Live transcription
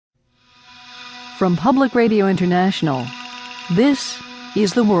From Public Radio International, this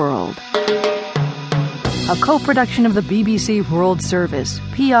is The World. A co-production of the BBC World Service,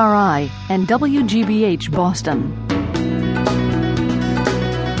 PRI, and WGBH Boston.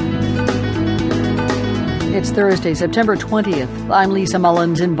 It's Thursday, September 20th. I'm Lisa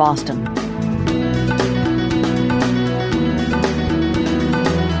Mullins in Boston.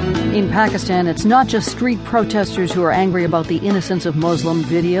 In Pakistan, it's not just street protesters who are angry about the innocence of Muslim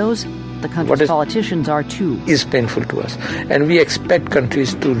videos. The country's politicians are too. Is painful to us, and we expect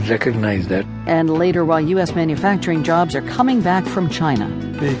countries to recognize that. And later, while U.S. manufacturing jobs are coming back from China.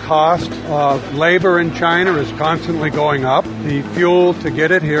 The cost of labor in China is constantly going up. The fuel to get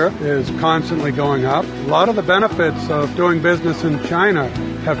it here is constantly going up. A lot of the benefits of doing business in China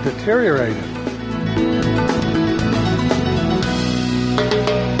have deteriorated.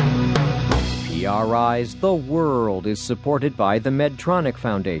 PRI's The World is supported by the Medtronic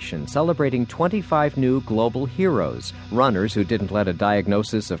Foundation, celebrating 25 new global heroes, runners who didn't let a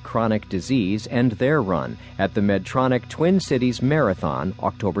diagnosis of chronic disease end their run at the Medtronic Twin Cities Marathon,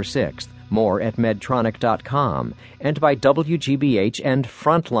 October 6th. More at Medtronic.com. And by WGBH and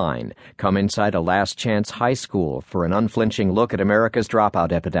Frontline. Come inside a Last Chance High School for an unflinching look at America's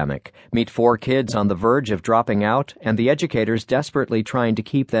dropout epidemic. Meet 4 kids on the verge of dropping out and the educators desperately trying to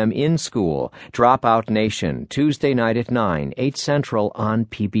keep them in school. Dropout Nation, Tuesday night at 9, 8 Central on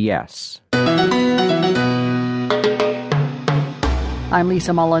PBS. I'm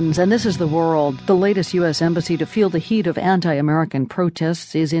Lisa Mullins, and this is The World. The latest U.S. embassy to feel the heat of anti-American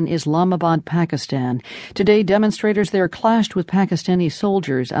protests is in Islamabad, Pakistan. Today, demonstrators there clashed with Pakistani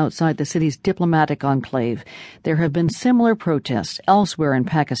soldiers outside the city's diplomatic enclave. There have been similar protests elsewhere in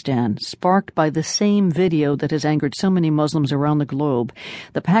Pakistan, sparked by the same video that has angered so many Muslims around the globe.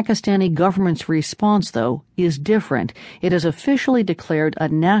 The Pakistani government's response, though, is different. It has officially declared a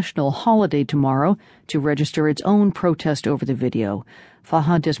national holiday tomorrow to register its own protest over the video.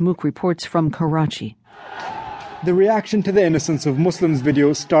 Fahad Desmouk reports from Karachi. The reaction to the innocence of Muslims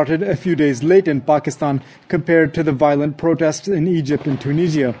video started a few days late in Pakistan compared to the violent protests in Egypt and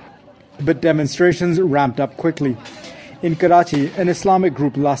Tunisia. But demonstrations ramped up quickly. In Karachi, an Islamic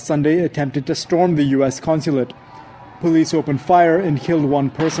group last Sunday attempted to storm the U.S. consulate. Police opened fire and killed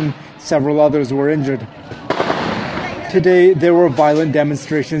 1 person. Several others were injured. Today, there were violent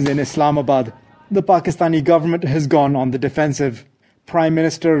demonstrations in Islamabad. The Pakistani government has gone on the defensive. Prime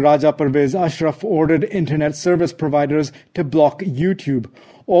Minister Raja Pervez Ashraf ordered internet service providers to block YouTube,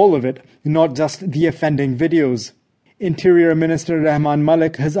 all of it, not just the offending videos. Interior Minister Rahman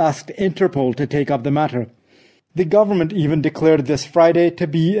Malik has asked Interpol to take up the matter. The government even declared this Friday to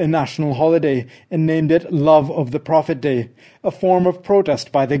be a national holiday and named it Love of the Prophet Day, a form of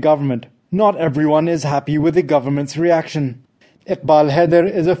protest by the government. Not everyone is happy with the government's reaction. Iqbal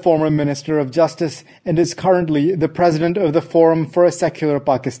Haider is a former Minister of Justice and is currently the president of the Forum for a Secular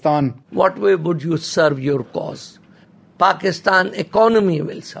Pakistan. What way would you serve your cause? Pakistan economy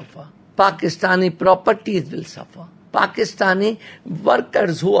will suffer. Pakistani properties will suffer. Pakistani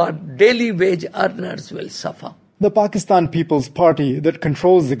workers who are daily wage earners will suffer. The Pakistan People's Party that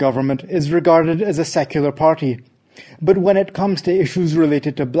controls the government is regarded as a secular party. But when it comes to issues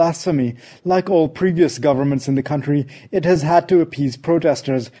related to blasphemy, like all previous governments in the country, it has had to appease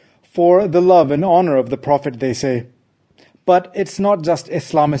protesters for the love and honor of the Prophet, they say. But it's not just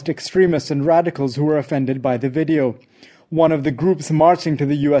Islamist extremists and radicals who are offended by the video. One of the groups marching to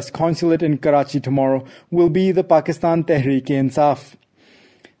the U.S. consulate in Karachi tomorrow will be the Pakistan Tehreek-e-Insaf.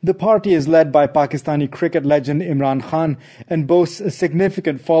 The party is led by Pakistani cricket legend Imran Khan and boasts a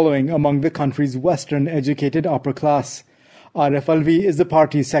significant following among the country's Western-educated upper class. Arif Alvi is the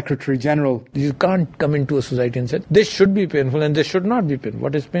party's Secretary General. You can't come into a society and say, this should be painful and this should not be painful.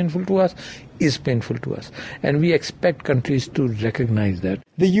 What is painful to us is painful to us. And we expect countries to recognize that.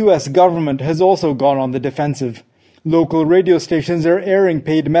 The U.S. government has also gone on the defensive. Local radio stations are airing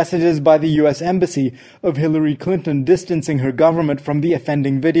paid messages by the U.S. Embassy of Hillary Clinton distancing her government from the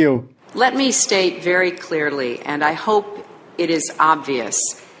offending video. Let me state very clearly, and I hope it is obvious,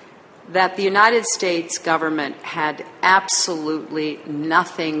 that the United States government had absolutely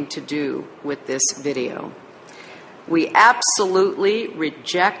nothing to do with this video. We absolutely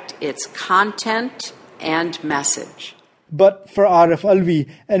reject its content and message. But for Arif Alvi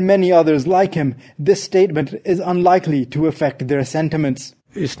and many others like him, this statement is unlikely to affect their sentiments.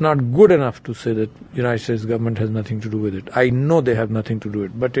 It's not good enough to say that the United States government has nothing to do with it. I know they have nothing to do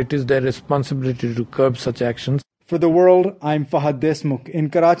with it, but it is their responsibility to curb such actions. For The World, I'm Fahad Desmouk in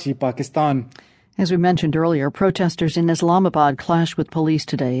Karachi, Pakistan. As we mentioned earlier, protesters in Islamabad clashed with police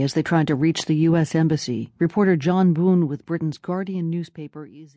today as they tried to reach the U.S. Embassy. Reporter John Boone with Britain's Guardian newspaper is